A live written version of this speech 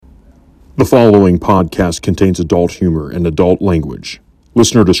The following podcast contains adult humor and adult language.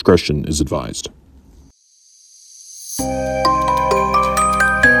 Listener discretion is advised.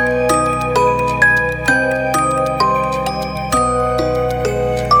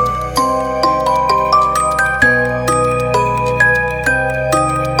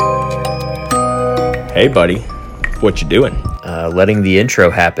 Hey, buddy. What you doing? Letting the intro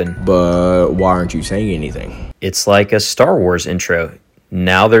happen. But why aren't you saying anything? It's like a Star Wars intro.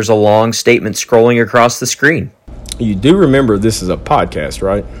 Now there's a long statement scrolling across the screen. You do remember this is a podcast,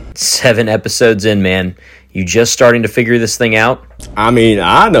 right? 7 episodes in, man. You just starting to figure this thing out? I mean,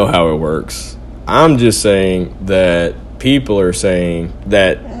 I know how it works. I'm just saying that people are saying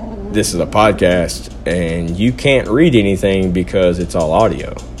that this is a podcast and you can't read anything because it's all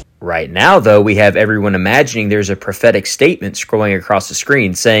audio. Right now, though, we have everyone imagining there's a prophetic statement scrolling across the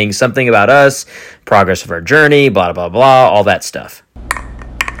screen saying something about us, progress of our journey, blah, blah, blah, all that stuff.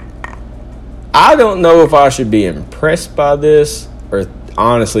 I don't know if I should be impressed by this or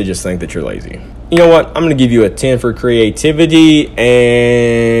honestly just think that you're lazy. You know what? I'm going to give you a 10 for creativity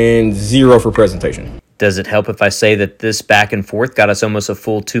and 0 for presentation. Does it help if I say that this back and forth got us almost a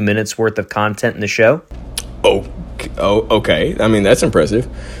full 2 minutes worth of content in the show? Oh, okay. I mean, that's impressive.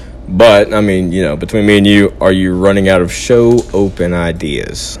 But, I mean, you know, between me and you, are you running out of show open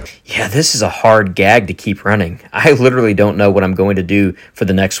ideas? Yeah, this is a hard gag to keep running. I literally don't know what I'm going to do for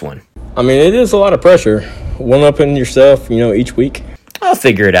the next one. I mean, it is a lot of pressure. One-upping yourself, you know, each week. I'll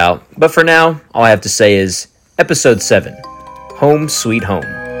figure it out. But for now, all I have to say is Episode 7, Home Sweet Home.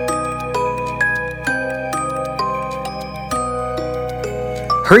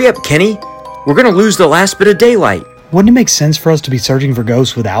 Hurry up, Kenny. We're going to lose the last bit of daylight. Wouldn't it make sense for us to be searching for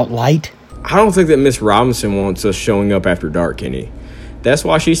ghosts without light? I don't think that Miss Robinson wants us showing up after dark, Kenny. That's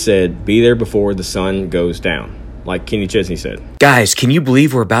why she said, be there before the sun goes down, like Kenny Chesney said. Guys, can you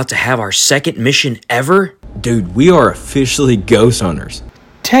believe we're about to have our second mission ever? Dude, we are officially ghost hunters.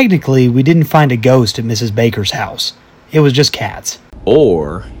 Technically, we didn't find a ghost at Mrs. Baker's house. It was just cats.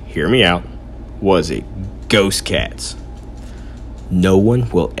 Or, hear me out, was it ghost cats? No one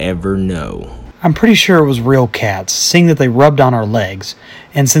will ever know. I'm pretty sure it was real cats, seeing that they rubbed on our legs,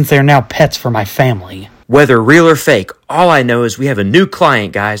 and since they are now pets for my family. Whether real or fake, all I know is we have a new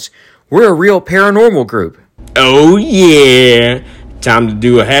client, guys. We're a real paranormal group. Oh yeah, time to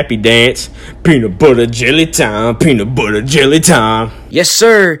do a happy dance. Peanut butter jelly time, peanut butter jelly time. Yes,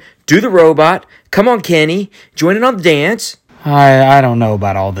 sir. Do the robot. Come on, Kenny. Join in on the dance. I don't know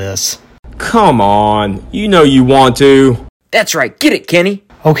about all this. Come on, you know you want to. That's right. Get it, Kenny.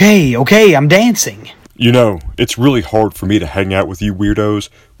 Okay, I'm dancing. You know, it's really hard for me to hang out with you weirdos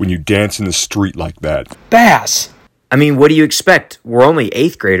when you dance in the street like that. Bass! I mean, what do you expect? We're only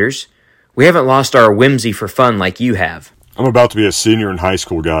 8th graders. We haven't lost our whimsy for fun like you have. I'm about to be a senior in high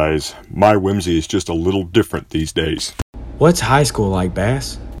school, guys. My whimsy is just a little different these days. What's high school like,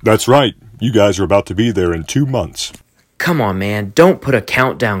 Bass? That's right. You guys are about to be there in 2 months. Come on, man. Don't put a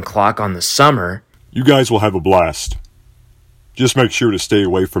countdown clock on the summer. You guys will have a blast. Just make sure to stay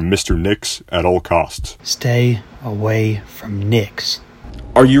away from Mr. Nix at all costs. Stay away from Nix.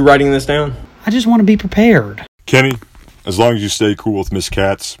 Are you writing this down? I just want to be prepared. Kenny, as long as you stay cool with Miss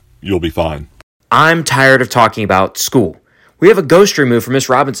Katz, you'll be fine. I'm tired of talking about school. We have a ghost removed from Miss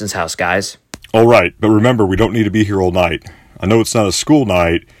Robinson's house, guys. All right, but remember, we don't need to be here all night. I know it's not a school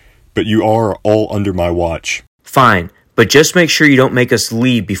night, but you are all under my watch. Fine, but just make sure you don't make us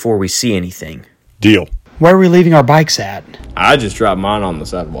leave before we see anything. Deal. Where are we leaving our bikes at? I just dropped mine on the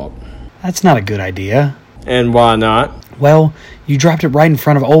sidewalk. That's not a good idea. And why not? Well, you dropped it right in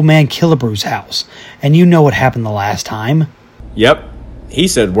front of Old Man Killabrew's house, and you know what happened the last time. Yep. He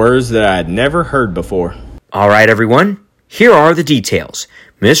said words that I had never heard before. All right, everyone. Here are the details.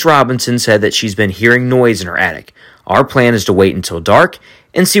 Miss Robinson said that she's been hearing noise in her attic. Our plan is to wait until dark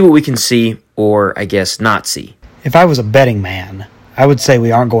and see what we can see, or I guess not see. If I was a betting man, I would say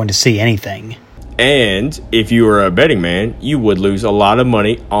we aren't going to see anything. And if you were a betting man, you would lose a lot of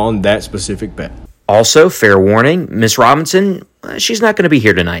money on that specific bet. Also, fair warning, Miss Robinson, she's not going to be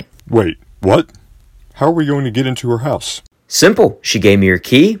here tonight. Wait, what? How are we going to get into her house? Simple. She gave me her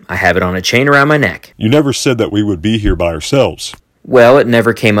key. I have it on a chain around my neck. You never said that we would be here by ourselves. Well, it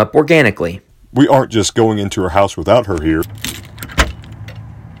never came up organically. We aren't just going into her house without her here.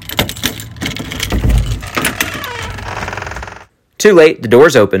 Too late. The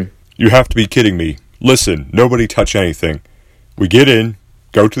door's open. You have to be kidding me. Listen, nobody touch anything. We get in,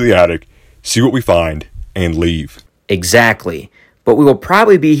 go to the attic, see what we find, and leave. Exactly. But we will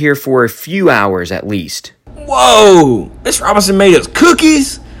probably be here for a few hours at least. Whoa! Miss Robinson made us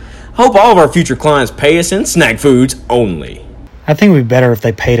cookies? Hope all of our future clients pay us in snack foods only. I think it would be better if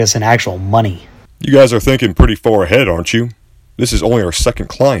they paid us in actual money. You guys are thinking pretty far ahead, aren't you? This is only our second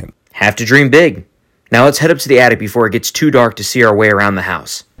client. Have to dream big. Now let's head up to the attic before it gets too dark to see our way around the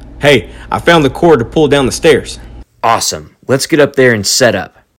house. Hey, I found the cord to pull down the stairs. Awesome. Let's get up there and set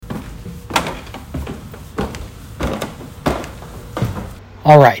up.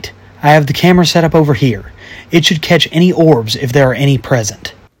 Alright, I have the camera set up over here. It should catch any orbs if there are any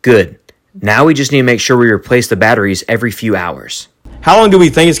present. Good. Now we just need to make sure we replace the batteries every few hours. How long do we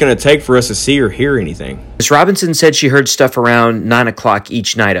think it's going to take for us to see or hear anything? Miss Robinson said she heard stuff around 9 o'clock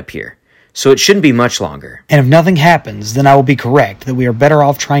each night up here, so it shouldn't be much longer. And if nothing happens, then I will be correct that we are better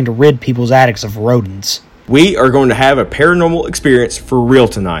off trying to rid people's attics of rodents. We are going to have a paranormal experience for real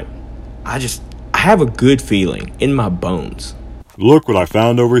tonight. I have a good feeling in my bones. Look what I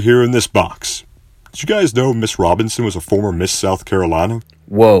found over here in this box. Did you guys know Miss Robinson was a former Miss South Carolina?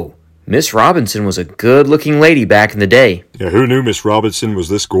 Whoa, Miss Robinson was a good-looking lady back in the day. Yeah, who knew Miss Robinson was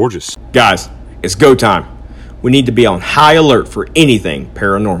this gorgeous? Guys, it's go time. We need to be on high alert for anything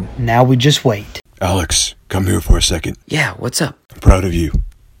paranormal. Now we just wait. Alex, come here for a second. Yeah, what's up? I'm proud of you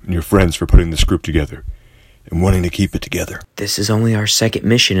and your friends for putting this group together and wanting to keep it together. This is only our second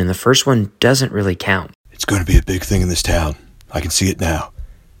mission, and the first one doesn't really count. It's going to be a big thing in this town. I can see it now.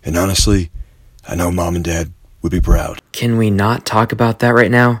 And honestly, I know Mom and Dad would be proud. Can we not talk about that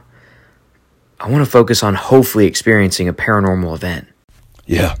right now? I want to focus on hopefully experiencing a paranormal event.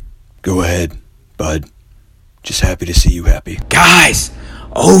 Yeah, go ahead, bud. Just happy to see you happy. Guys,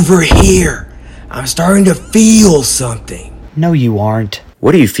 over here. I'm starting to feel something. No, you aren't.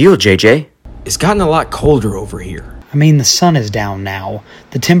 What do you feel, JJ? It's gotten a lot colder over here. I mean, the sun is down now.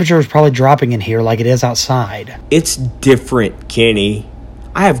 The temperature is probably dropping in here like it is outside. It's different, Kenny.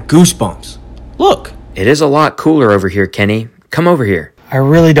 I have goosebumps. Look. It is a lot cooler over here, Kenny. Come over here. I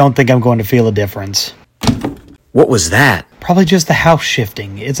really don't think I'm going to feel a difference. What was that? Probably just the house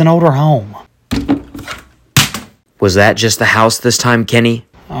shifting. It's an older home. Was that just the house this time, Kenny?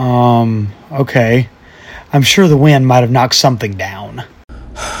 Okay. I'm sure the wind might have knocked something down.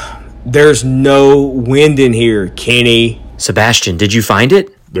 There's no wind in here, Kenny. Sebastian, did you find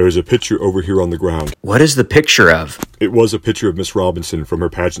it? There's a picture over here on the ground. What is the picture of? It was a picture of Miss Robinson from her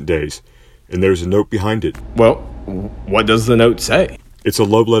pageant days, and there's a note behind it. Well, what does the note say? It's a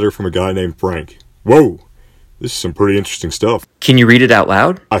love letter from a guy named Frank. Whoa! This is some pretty interesting stuff. Can you read it out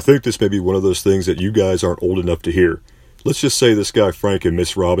loud? I think this may be one of those things that you guys aren't old enough to hear. Let's just say this guy Frank and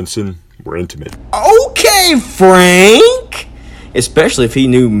Miss Robinson were intimate. Okay, Frank! Especially if he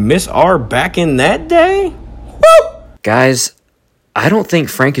knew Miss R back in that day. Woo! Guys, I don't think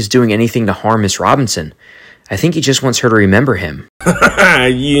Frank is doing anything to harm Miss Robinson. I think he just wants her to remember him.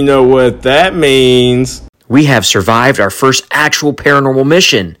 You know what that means. We have survived our first actual paranormal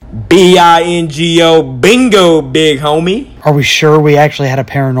mission. B-I-N-G-O, bingo, big homie. Are we sure we actually had a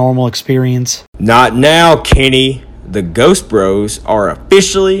paranormal experience? Not now, Kenny. The Ghost Bros are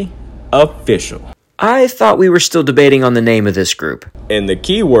officially official. I thought we were still debating on the name of this group. And the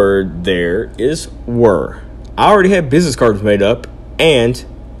key word there is were. I already have business cards made up, and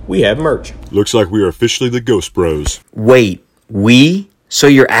we have merch. Looks like we are officially the Ghost Bros. Wait, we? So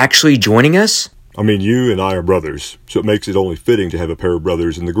you're actually joining us? I mean, you and I are brothers, so it makes it only fitting to have a pair of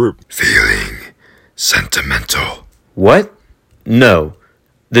brothers in the group. Feeling sentimental. What? No.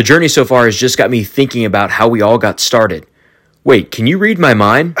 The journey so far has just got me thinking about how we all got started. Wait, can you read my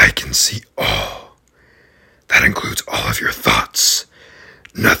mind? I can see all. That includes all of your thoughts.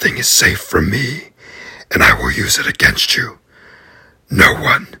 Nothing is safe from me, and I will use it against you. No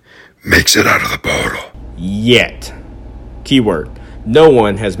one makes it out of the portal. Yet. Keyword. No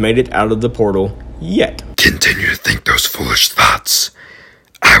one has made it out of the portal yet. Continue to think those foolish thoughts.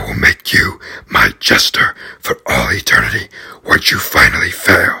 I will make you my jester for all eternity once you finally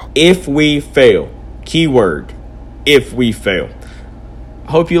fail. If we fail. Keyword. If we fail.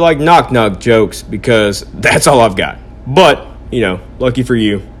 I hope you like knock-knock jokes because that's all I've got. But, lucky for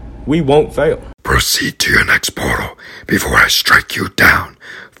you, we won't fail. Proceed to your next portal before I strike you down,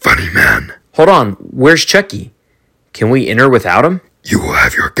 funny man. Hold on, where's Chucky? Can we enter without him? You will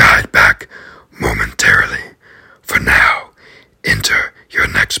have your guide back momentarily. For now, enter your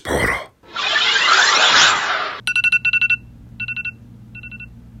next portal.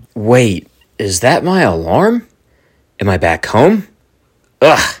 Wait, is that my alarm? Am I back home?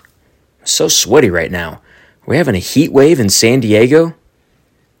 Ugh, I'm so sweaty right now. We're having a heat wave in San Diego.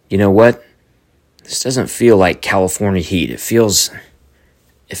 You know what? This doesn't feel like California heat. It feels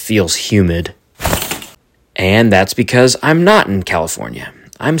humid. And that's because I'm not in California.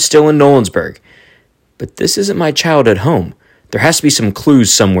 I'm still in Nolensberg. But this isn't my childhood home. There has to be some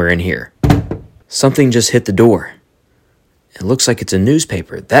clues somewhere in here. Something just hit the door. It looks like it's a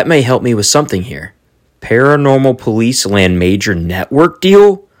newspaper. That may help me with something here. Paranormal Police Land Major Network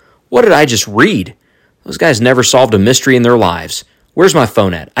deal? What did I just read? Those guys never solved a mystery in their lives. Where's my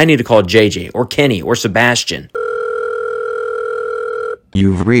phone at? I need to call JJ or Kenny or Sebastian.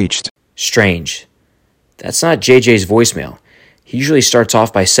 You've reached. Strange. That's not JJ's voicemail. He usually starts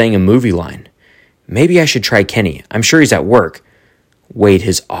off by saying a movie line. Maybe I should try Kenny. I'm sure he's at work. Wait,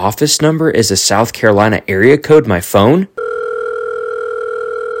 his office number is a South Carolina area code, my phone? You've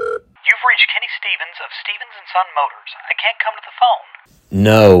reached Kenny Stevens of Stevens & Son Motors. I can't come to the phone.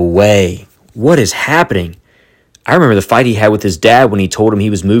 No way. What is happening? I remember the fight he had with his dad when he told him he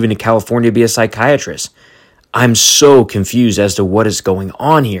was moving to California to be a psychiatrist. I'm so confused as to what is going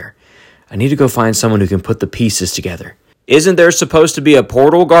on here. I need to go find someone who can put the pieces together. Isn't there supposed to be a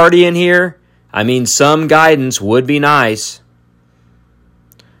portal guardian here? I mean, some guidance would be nice.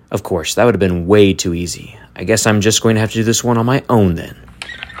 Of course, that would have been way too easy. I guess I'm just going to have to do this one on my own then.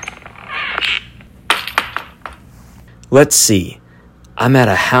 Let's see. I'm at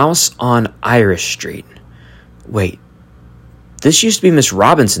a house on Irish Street. Wait, this used to be Miss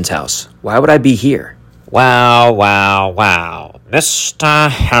Robinson's house. Why would I be here? Wow, Mr.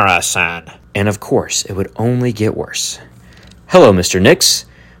 Harrison. And of course, it would only get worse. Hello, Mr. Nix.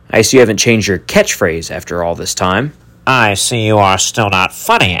 I see you haven't changed your catchphrase after all this time. I see you are still not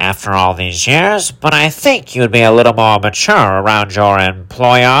funny after all these years, but I think you'd be a little more mature around your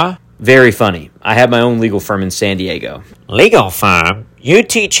employer. Very funny. I have my own legal firm in San Diego. Legal firm? You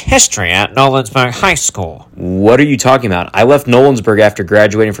teach history at Nolensberg High School. What are you talking about? I left Nolensberg after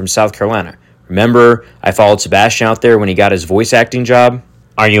graduating from South Carolina. Remember, I followed Sebastian out there when he got his voice acting job?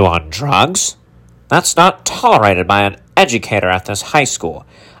 Are you on drugs? That's not tolerated by an educator at this high school.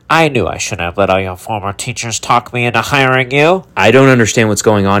 I knew I shouldn't have let all your former teachers talk me into hiring you. I don't understand what's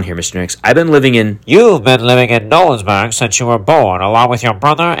going on here, Mr. Nix. I've been living in... You've been living in Nolensberg since you were born, along with your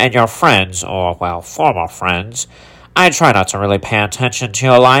brother and your friends, or, well, former friends. I try not to really pay attention to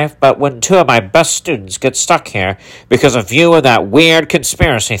your life, but when two of my best students get stuck here because of you and that weird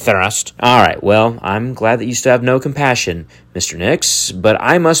conspiracy theorist... All right, well, I'm glad that you still have no compassion, Mr. Nix, but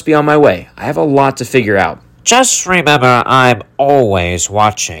I must be on my way. I have a lot to figure out. Just remember, I'm always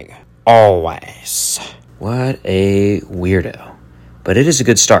watching. Always. What a weirdo. But it is a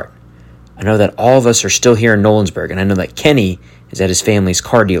good start. I know that all of us are still here in Nolensberg, and I know that Kenny is at his family's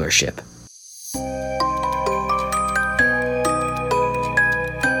car dealership.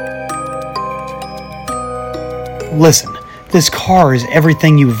 Listen, this car is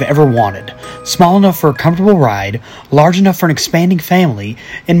everything you've ever wanted. Small enough for a comfortable ride, large enough for an expanding family,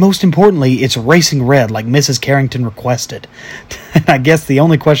 and most importantly, it's racing red like Mrs. Carrington requested. I guess the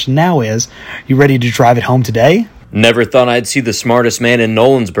only question now is, you ready to drive it home today? Never thought I'd see the smartest man in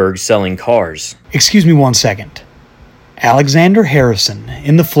Nolensberg selling cars. Excuse me 1 second. Alexander Harrison,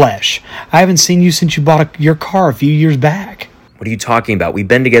 in the flesh. I haven't seen you since you bought your car a few years back. What are you talking about? We've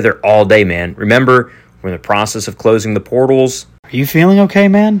been together all day, man. Remember, we're in the process of closing the portals. Are you feeling okay,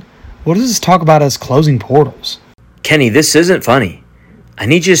 man? What does this talk about us closing portals? Kenny, this isn't funny. I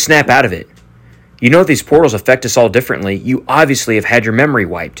need you to snap out of it. You know these portals affect us all differently. You obviously have had your memory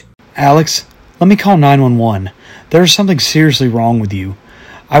wiped. Alex, let me call 911. There's something seriously wrong with you.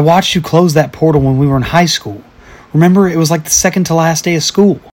 I watched you close that portal when we were in high school. Remember, it was like the second to last day of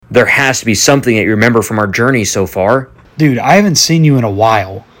school. There has to be something that you remember from our journey so far. Dude, I haven't seen you in a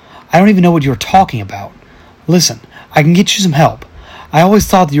while. I don't even know what you're talking about. Listen, I can get you some help. I always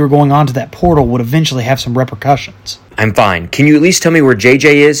thought that you were going onto that portal would eventually have some repercussions. I'm fine. Can you at least tell me where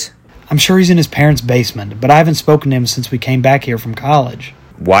JJ is? I'm sure he's in his parents' basement, but I haven't spoken to him since we came back here from college.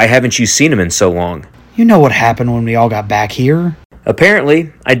 Why haven't you seen him in so long? You know what happened when we all got back here?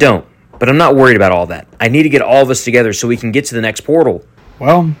 Apparently, I don't. But I'm not worried about all that. I need to get all of us together so we can get to the next portal.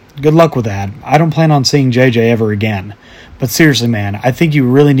 Well, good luck with that. I don't plan on seeing JJ ever again. But seriously, man, I think you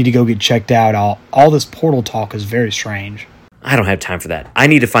really need to go get checked out. All this portal talk is very strange. I don't have time for that. I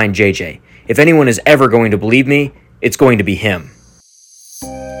need to find JJ. If anyone is ever going to believe me, it's going to be him.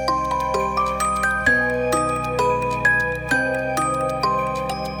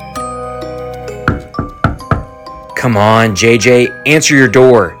 Come on, JJ, answer your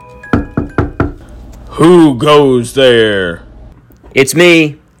door. Who goes there? It's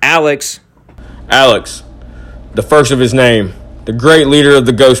me, Alex. Alex, the first of his name, the great leader of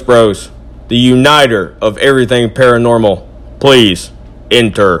the Ghost Bros, the uniter of everything paranormal. Please,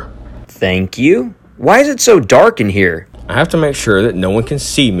 enter. Thank you. Why is it so dark in here? I have to make sure that no one can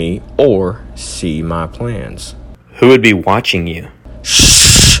see me or see my plans. Who would be watching you?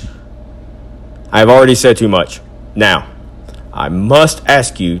 Shh! I have already said too much. Now, I must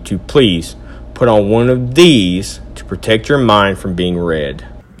ask you to please put on one of these to protect your mind from being read.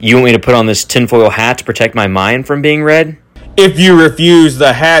 You want me to put on this tinfoil hat to protect my mind from being read? If you refuse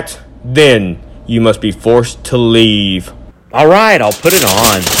the hat, then you must be forced to leave. All right, I'll put it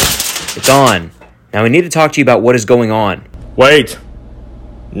on. It's on. Now we need to talk to you about what is going on. Wait.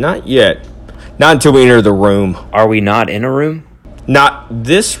 Not yet. Not until we enter the room. Are we not in a room? Not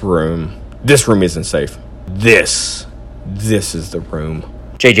this room. This room isn't safe. This is the room.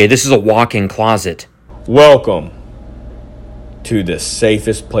 JJ, this is a walk-in closet. Welcome to the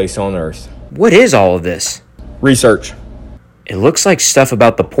safest place on earth. What is all of this? Research. It looks like stuff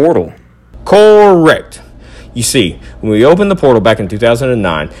about the portal. Correct. You see, when we opened the portal back in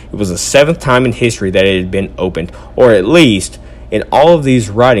 2009, it was the 7th time in history that it had been opened, or at least in all of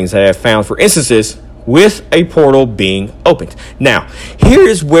these writings that I have found for instances with a portal being opened. Now, here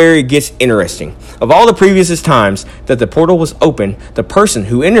is where it gets interesting. Of all the previous times that the portal was open, the person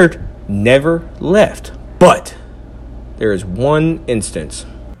who entered never left. But there is one instance.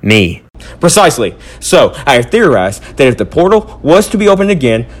 Me. Precisely. So, I have theorized that if the portal was to be opened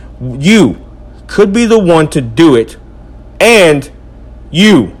again, you could be the one to do it, and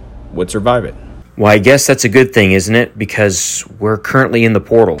you would survive it. Well, I guess that's a good thing, isn't it? Because we're currently in the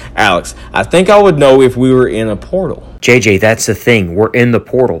portal. Alex, I think I would know if we were in a portal. JJ, that's the thing. We're in the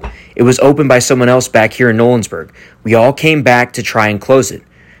portal. It was opened by someone else back here in Nolensberg. We all came back to try and close it.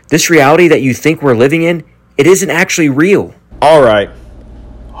 This reality that you think we're living in, it isn't actually real. All right.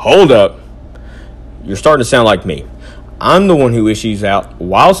 Hold up. You're starting to sound like me. I'm the one who issues out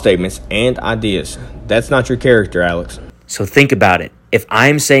wild statements and ideas. That's not your character, Alex. So think about it. If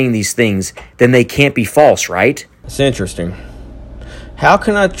I'm saying these things, then they can't be false, right? It's interesting. How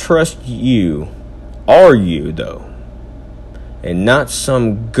can I trust you, are you, though, and not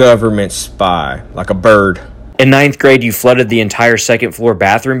some government spy like a bird? In 9th grade, you flooded the entire second floor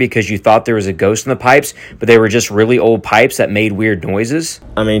bathroom because you thought there was a ghost in the pipes, but they were just really old pipes that made weird noises?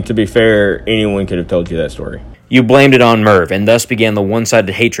 I mean, to be fair, anyone could have told you that story. You blamed it on Merv, and thus began the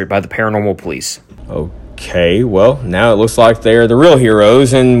one-sided hatred by the paranormal police. Okay, well, now it looks like they're the real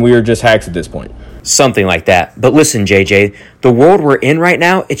heroes, and we're just hacks at this point. Something like that. But listen, JJ, the world we're in right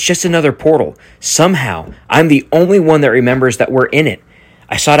now, it's just another portal. Somehow, I'm the only one that remembers that we're in it.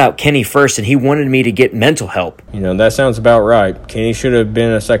 I sought out Kenny first, and he wanted me to get mental help. You know, that sounds about right. Kenny should have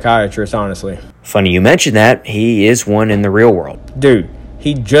been a psychiatrist, honestly. Funny you mention that. He is one in the real world. Dude,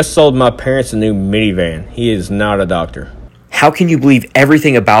 he just sold my parents a new minivan. He is not a doctor. How can you believe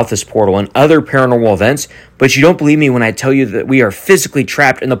everything about this portal and other paranormal events, but you don't believe me when I tell you that we are physically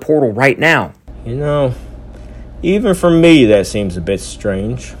trapped in the portal right now? You know, even for me, that seems a bit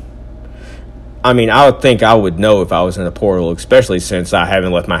strange. I mean, I would think I would know if I was in a portal, especially since I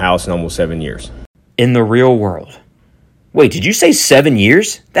haven't left my house in almost 7 years. In the real world. Wait, did you say 7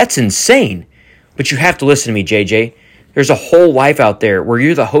 years? That's insane. But you have to listen to me, JJ. There's a whole life out there where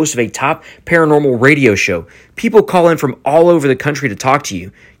you're the host of a top paranormal radio show. People call in from all over the country to talk to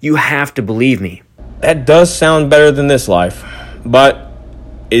you. You have to believe me. That does sound better than this life, but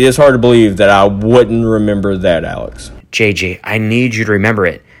it is hard to believe that I wouldn't remember that, Alex. JJ, I need you to remember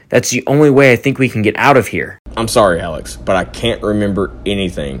it. That's the only way I think we can get out of here. I'm sorry, Alex, but I can't remember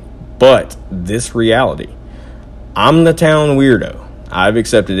anything but this reality. I'm the town weirdo. I've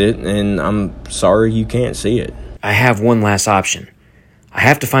accepted it, and I'm sorry you can't see it. I have one last option. I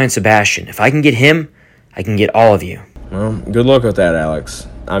have to find Sebastian. If I can get him, I can get all of you. Well, good luck with that, Alex.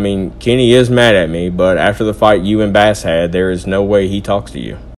 I mean, Kenny is mad at me, but after the fight you and Bass had, there is no way he talks to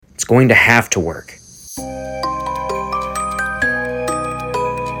you. It's going to have to work.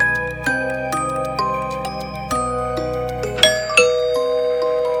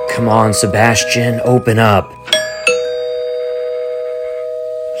 Come on, Sebastian, open up.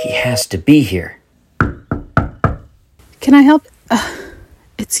 He has to be here. Can I help?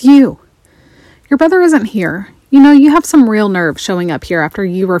 It's you. Your brother isn't here. You know, you have some real nerve showing up here after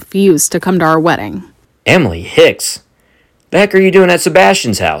you refused to come to our wedding. Emily Hicks? The heck are you doing at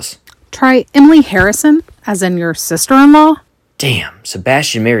Sebastian's house? Try Emily Harrison, as in your sister-in-law. Damn,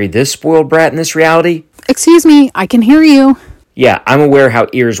 Sebastian married this spoiled brat in this reality? Excuse me, I can hear you. Yeah, I'm aware how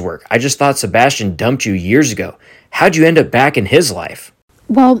ears work. I just thought Sebastian dumped you years ago. How'd you end up back in his life?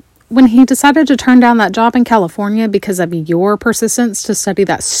 Well, when he decided to turn down that job in California because of your persistence to study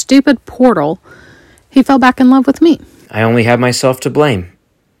that stupid portal, he fell back in love with me. I only have myself to blame.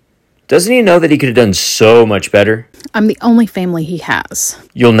 Doesn't he know that he could have done so much better? I'm the only family he has.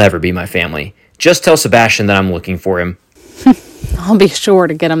 You'll never be my family. Just tell Sebastian that I'm looking for him. I'll be sure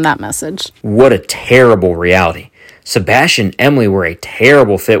to get him that message. What a terrible reality. Sebastian and Emily were a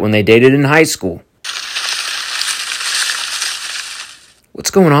terrible fit when they dated in high school. What's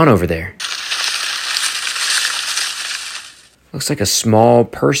going on over there? Looks like a small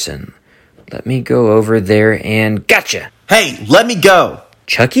person. Let me go over there and gotcha! Hey, let me go!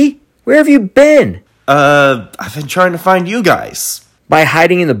 Chucky? Where have you been? I've been trying to find you guys. By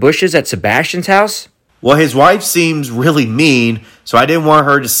hiding in the bushes at Sebastian's house? Well, his wife seems really mean, so I didn't want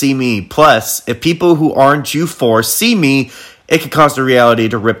her to see me. Plus, if people who aren't U4 see me, it could cause the reality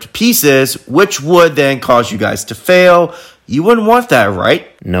to rip to pieces, which would then cause you guys to fail. You wouldn't want that, right?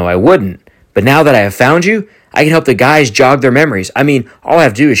 No, I wouldn't. But now that I have found you, I can help the guys jog their memories. I mean, all I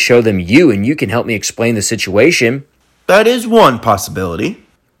have to do is show them you, and you can help me explain the situation. That is one possibility.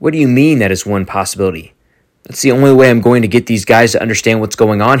 What do you mean that is one possibility? That's the only way I'm going to get these guys to understand what's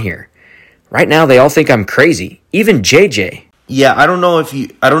going on here. Right now, they all think I'm crazy. Even JJ. Yeah, I don't know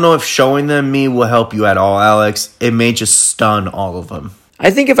if showing them me will help you at all, Alex. It may just stun all of them.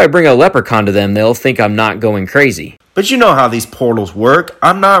 I think if I bring a leprechaun to them, they'll think I'm not going crazy. But you know how these portals work.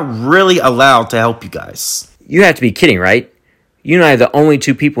 I'm not really allowed to help you guys. You have to be kidding, right? You and I are the only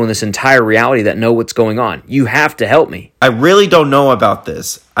two people in this entire reality that know what's going on. You have to help me. I really don't know about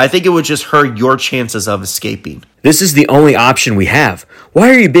this. I think it would just hurt your chances of escaping. This is the only option we have. Why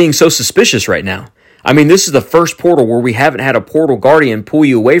are you being so suspicious right now? I mean, this is the first portal where we haven't had a portal guardian pull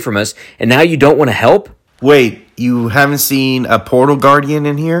you away from us, and now you don't want to help? Wait, you haven't seen a portal guardian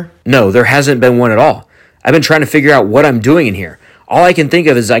in here? No, there hasn't been one at all. I've been trying to figure out what I'm doing in here. All I can think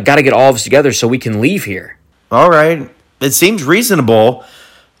of is I gotta get all of us together so we can leave here. All right. It seems reasonable.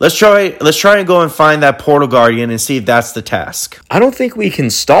 Let's try and go and find that portal guardian and see if that's the task. I don't think we can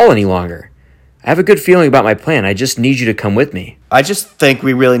stall any longer. I have a good feeling about my plan. I just need you to come with me. I just think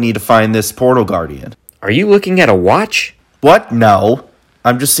we really need to find this portal guardian. Are you looking at a watch? What? No.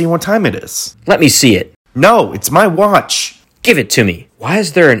 I'm just seeing what time it is. Let me see it. No, it's my watch. Give it to me. Why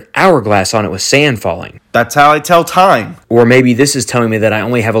is there an hourglass on it with sand falling? That's how I tell time. Or maybe this is telling me that I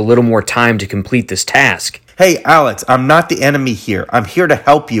only have a little more time to complete this task. Hey, Alex, I'm not the enemy here. I'm here to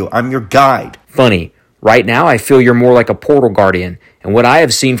help you. I'm your guide. Funny. Right now, I feel you're more like a portal guardian, and what I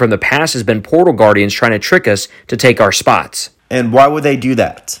have seen from the past has been portal guardians trying to trick us to take our spots. And why would they do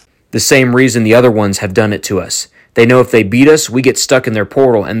that? The same reason the other ones have done it to us. They know if they beat us, we get stuck in their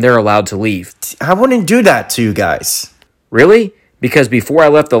portal, and they're allowed to leave. I wouldn't do that to you guys. Really? Because before I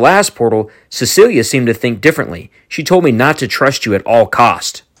left the last portal, Cecilia seemed to think differently. She told me not to trust you at all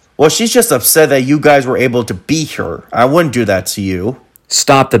cost. Well, she's just upset that you guys were able to beat her. I wouldn't do that to you.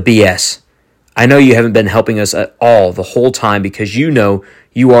 Stop the BS. I know you haven't been helping us at all the whole time because you know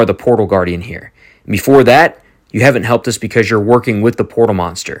you are the portal guardian here. And before that, you haven't helped us because you're working with the portal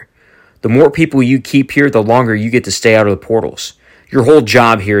monster. The more people you keep here, the longer you get to stay out of the portals. Your whole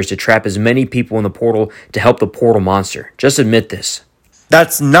job here is to trap as many people in the portal to help the portal monster. Just admit this.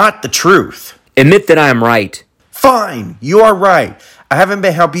 That's not the truth. Admit that I am right. Fine, you are right. I haven't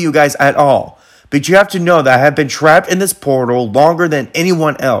been helping you guys at all. But you have to know that I have been trapped in this portal longer than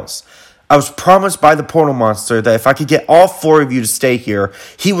anyone else. I was promised by the portal monster that if I could get all four of you to stay here,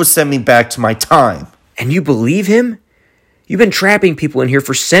 he would send me back to my time. And you believe him? You've been trapping people in here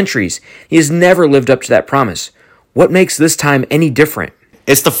for centuries. He has never lived up to that promise. What makes this time any different?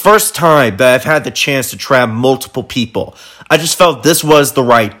 It's the first time that I've had the chance to trap multiple people. I just felt this was the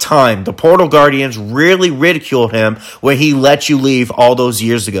right time. The portal guardians really ridiculed him when he let you leave all those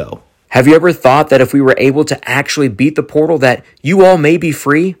years ago. Have you ever thought that if we were able to actually beat the portal that you all may be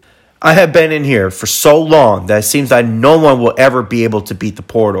free? I have been in here for so long that it seems that no one will ever be able to beat the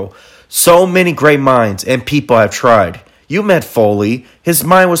portal. So many great minds and people have tried. You met Foley. His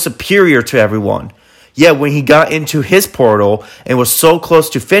mind was superior to everyone. Yet when he got into his portal and was so close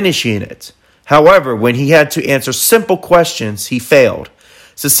to finishing it. However, when he had to answer simple questions, he failed.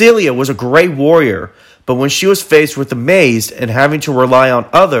 Cecilia was a great warrior, but when she was faced with the maze and having to rely on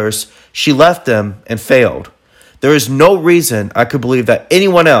others, she left them and failed. There is no reason I could believe that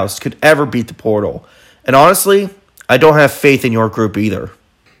anyone else could ever beat the portal. And honestly, I don't have faith in your group either.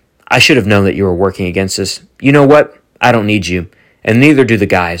 I should have known that you were working against us. You know what? I don't need you, and neither do the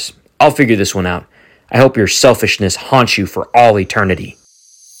guys. I'll figure this one out. I hope your selfishness haunts you for all eternity.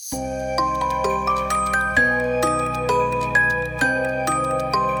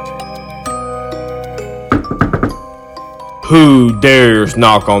 Who dares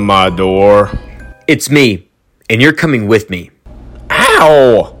knock on my door? It's me, and you're coming with me.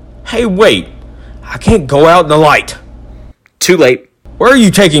 Ow! Hey, wait. I can't go out in the light. Too late. Where are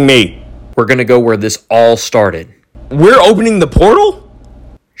you taking me? We're gonna go where this all started. We're opening the portal?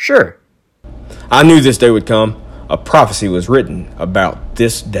 Sure. I knew this day would come. A prophecy was written about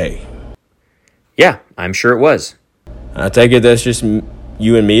this day. Yeah, I'm sure it was. I take it that's just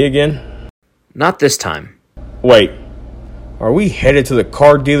you and me again? Not this time. Wait, are we headed to the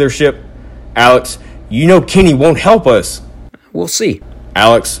car dealership? Alex, you know Kenny won't help us. We'll see.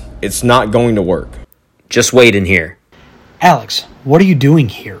 Alex, it's not going to work. Just wait in here. Alex, what are you doing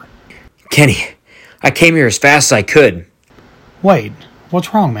here? Kenny, I came here as fast as I could. Wait,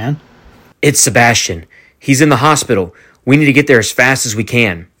 what's wrong, man? It's Sebastian. He's in the hospital. We need to get there as fast as we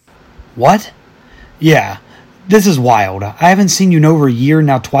can. What? Yeah, this is wild. I haven't seen you in over a year,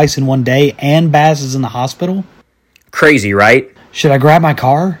 now twice in one day, and Bass is in the hospital? Crazy, right? Should I grab my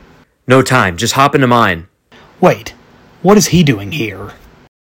car? No time. Just hop into mine. Wait, what is he doing here?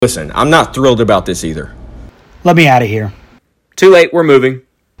 Listen, I'm not thrilled about this either. Let me out of here. Too late. We're moving.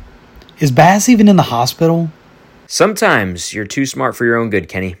 Is Bass even in the hospital? Sometimes you're too smart for your own good,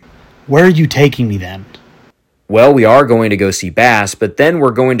 Kenny. Where are you taking me then? Well, we are going to go see Bass, but then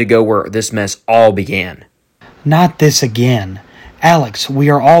we're going to go where this mess all began. Not this again. Alex, we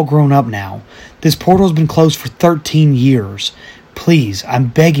are all grown up now. This portal's been closed for 13 years. Please, I'm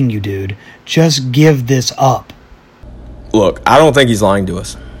begging you, dude. Just give this up. Look, I don't think he's lying to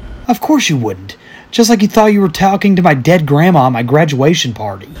us. Of course you wouldn't. Just like you thought you were talking to my dead grandma at my graduation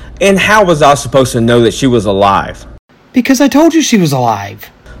party. And how was I supposed to know that she was alive? Because I told you she was alive.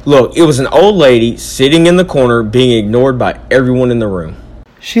 Look, it was an old lady sitting in the corner being ignored by everyone in the room.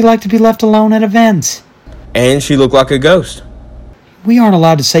 She liked to be left alone at events. And she looked like a ghost. We aren't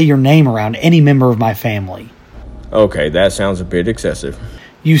allowed to say your name around any member of my family. Okay, that sounds a bit excessive.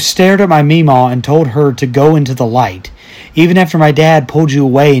 You stared at my Meemaw and told her to go into the light, even after my dad pulled you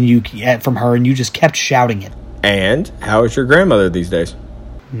away from her and you just kept shouting it. And how is your grandmother these days?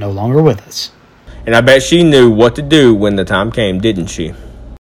 No longer with us. And I bet she knew what to do when the time came, didn't she?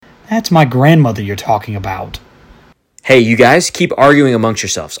 That's my grandmother you're talking about. Hey, you guys, keep arguing amongst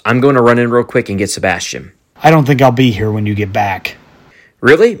yourselves. I'm going to run in real quick and get Sebastian. I don't think I'll be here when you get back.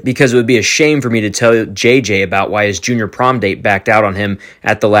 Really? Because it would be a shame for me to tell JJ about why his junior prom date backed out on him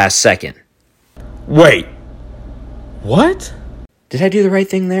at the last second. Wait. What? Did I do the right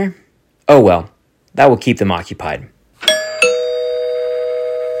thing there? Oh well, that will keep them occupied.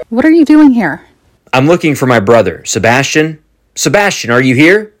 What are you doing here? I'm looking for my brother, Sebastian. Sebastian, are you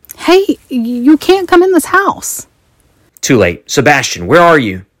here? Hey, you can't come in this house. Too late. Sebastian, where are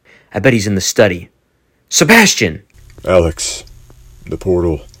you? I bet he's in the study. Sebastian! Alex, the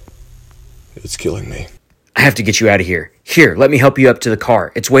portal, it's killing me. I have to get you out of here. Here, let me help you up to the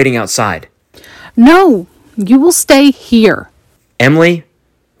car. It's waiting outside. No, you will stay here. Emily,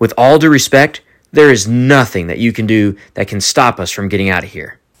 with all due respect, there is nothing that you can do that can stop us from getting out of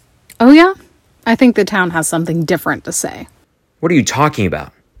here. Oh yeah? I think the town has something different to say. What are you talking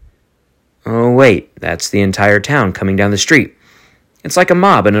about? Oh wait, that's the entire town coming down the street. It's like a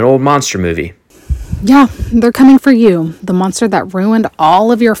mob in an old monster movie. Yeah, they're coming for you, the monster that ruined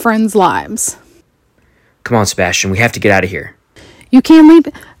all of your friends' lives. Come on, Sebastian, we have to get out of here. You can't leave.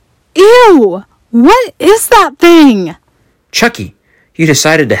 Ew! What is that thing? Chucky, you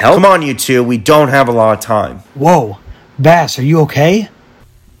decided to help? Come on, you two. We don't have a lot of time. Whoa. Bass, are you okay?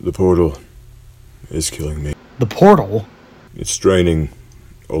 The portal is killing me. The portal? It's draining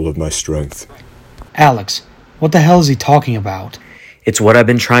all of my strength. Alex, what the hell is he talking about? It's what I've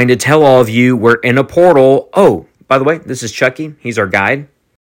been trying to tell all of you. We're in a portal. Oh, by the way, this is Chucky. He's our guide.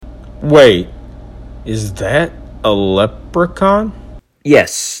 Wait, is that a leprechaun?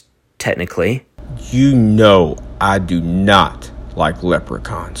 Yes, technically. You know I do not like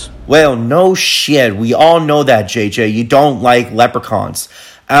leprechauns. Well, no shit. We all know that, JJ. You don't like leprechauns.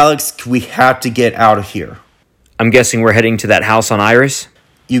 Alex, we have to get out of here. I'm guessing we're heading to that house on Iris?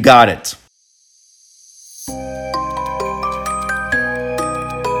 You got it.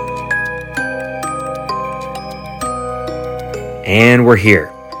 And we're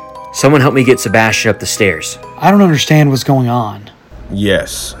here. Someone help me get Sebastian up the stairs. I don't understand what's going on.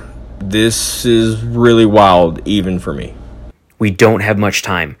 Yes, this is really wild, even for me. We don't have much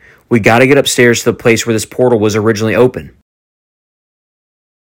time. We gotta get upstairs to the place where this portal was originally open.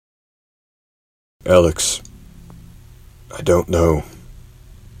 Alex, I don't know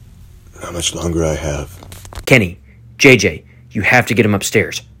how much longer I have. Kenny, JJ, you have to get him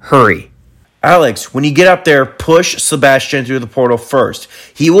upstairs. Hurry. Alex, when you get up there, push Sebastian through the portal first.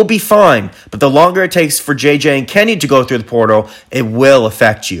 He will be fine, but the longer it takes for JJ and Kenny to go through the portal, it will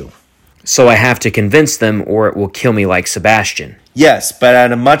affect you. So I have to convince them or it will kill me like Sebastian. Yes, but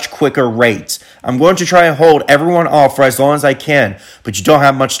at a much quicker rate. I'm going to try and hold everyone off for as long as I can, but you don't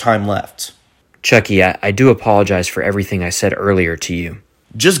have much time left. Chucky, I do apologize for everything I said earlier to you.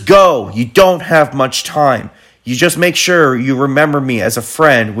 Just go. You don't have much time. You just make sure you remember me as a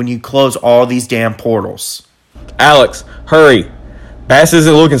friend when you close all these damn portals. Alex, hurry. Bass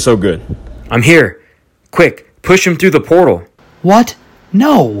isn't looking so good. I'm here. Quick, push him through the portal. What?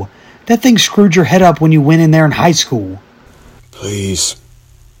 No. That thing screwed your head up when you went in there in high school. Please.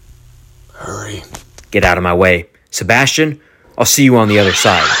 Hurry. Get out of my way. Sebastian, I'll see you on the other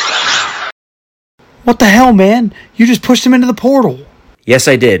side. What the hell, man? You just pushed him into the portal. Yes,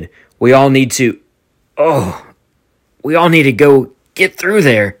 I did. We all need to go get through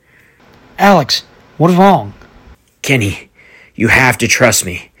there. Alex, what is wrong? Kenny, you have to trust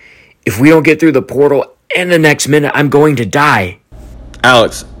me. If we don't get through the portal in the next minute, I'm going to die.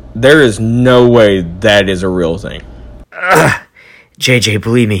 Alex, there is no way that is a real thing. JJ,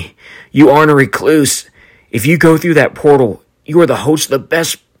 believe me, you aren't a recluse. If you go through that portal, you are the host of the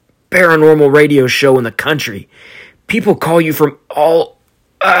best paranormal radio show in the country. People call you from all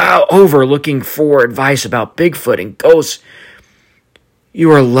over looking for advice about Bigfoot and ghosts.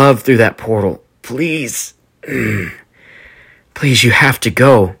 You are loved through that portal. Please. Please, you have to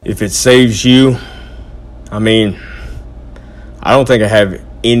go. If it saves you, I don't think I have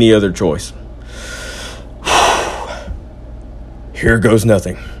any other choice. Here goes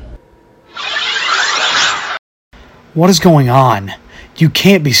nothing. What is going on? You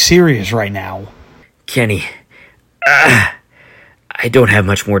can't be serious right now. Kenny, I don't have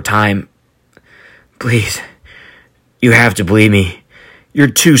much more time. Please, you have to believe me. You're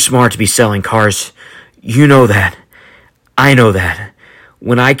too smart to be selling cars. You know that. I know that.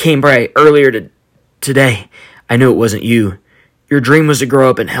 When I came by earlier today, I knew it wasn't you. Your dream was to grow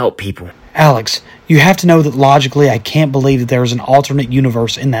up and help people. Alex, you have to know that logically I can't believe that there is an alternate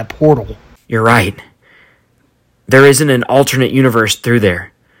universe in that portal. You're right. There isn't an alternate universe through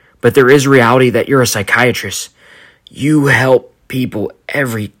there, but there is reality that you're a psychiatrist. You help people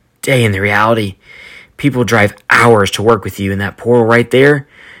every day in the reality. People drive hours to work with you in that portal right there.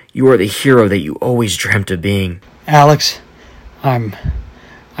 You are the hero that you always dreamt of being. Alex, I'm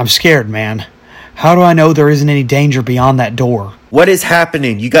scared, man. How do I know there isn't any danger beyond that door? What is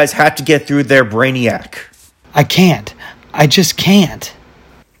happening? You guys have to get through there, Brainiac. I can't. I just can't.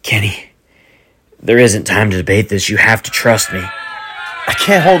 Kenny, there isn't time to debate this. You have to trust me. I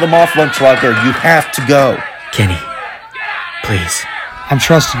can't hold them off much longer. You have to go. Kenny, please. I'm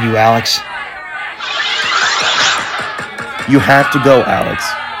trusting you, Alex. You have to go, Alex.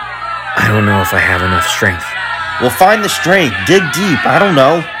 I don't know if I have enough strength. We'll find the strength. Dig deep. I don't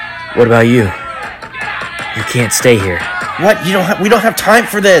know. What about you? You can't stay here. What? We don't have time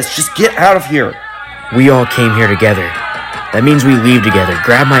for this. Just get out of here. We all came here together. That means we leave together.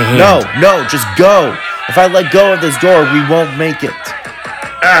 Grab my hand. No, just go. If I let go of this door, we won't make it.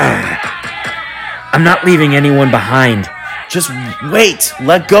 I'm not leaving anyone behind. Just wait.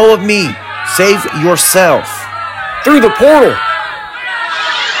 Let go of me. Save yourself. Through the portal.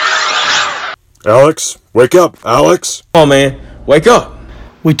 Alex, wake up, Alex. Come on, man. Wake up.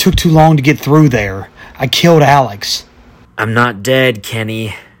 We took too long to get through there. I killed Alex. I'm not dead,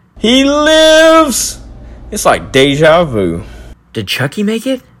 Kenny. He lives! It's like deja vu. Did Chucky make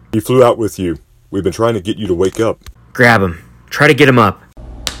it? He flew out with you. We've been trying to get you to wake up. Grab him. Try to get him up.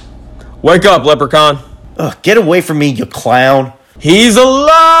 Wake up, Leprechaun. Ugh, get away from me, you clown. He's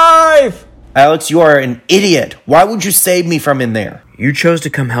alive! Alex, you are an idiot. Why would you save me from in there? You chose to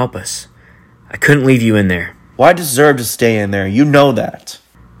come help us. I couldn't leave you in there. Well, I deserve to stay in there. You know that.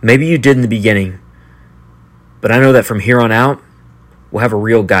 Maybe you did in the beginning. But I know that from here on out, we'll have a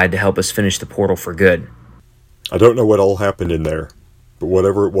real guide to help us finish the portal for good. I don't know what all happened in there, but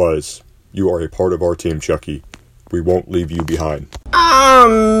whatever it was, you are a part of our team, Chucky. We won't leave you behind.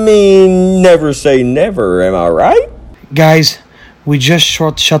 Never say never, am I right? Guys, we just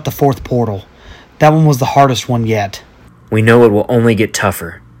shut the fourth portal. That one was the hardest one yet. We know it will only get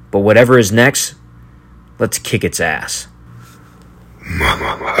tougher, but whatever is next, let's kick its ass.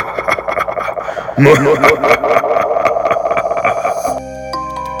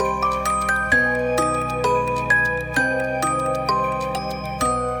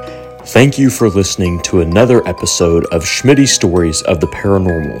 Thank you for listening to another episode of Schmitty Stories of the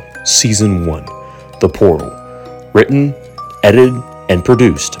Paranormal, Season 1, The Portal. Written, edited, and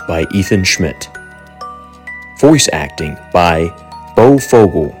produced by Ethan Schmidt. Voice acting by Bo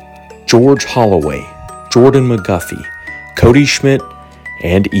Fogel, George Holloway, Jordan McGuffey, Cody Schmidt,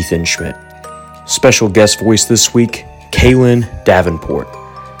 and Ethan Schmidt. Special guest voice this week, Kaylin Davenport.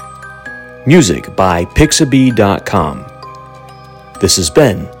 Music by Pixabay.com. This has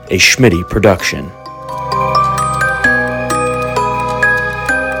been a Schmitty production.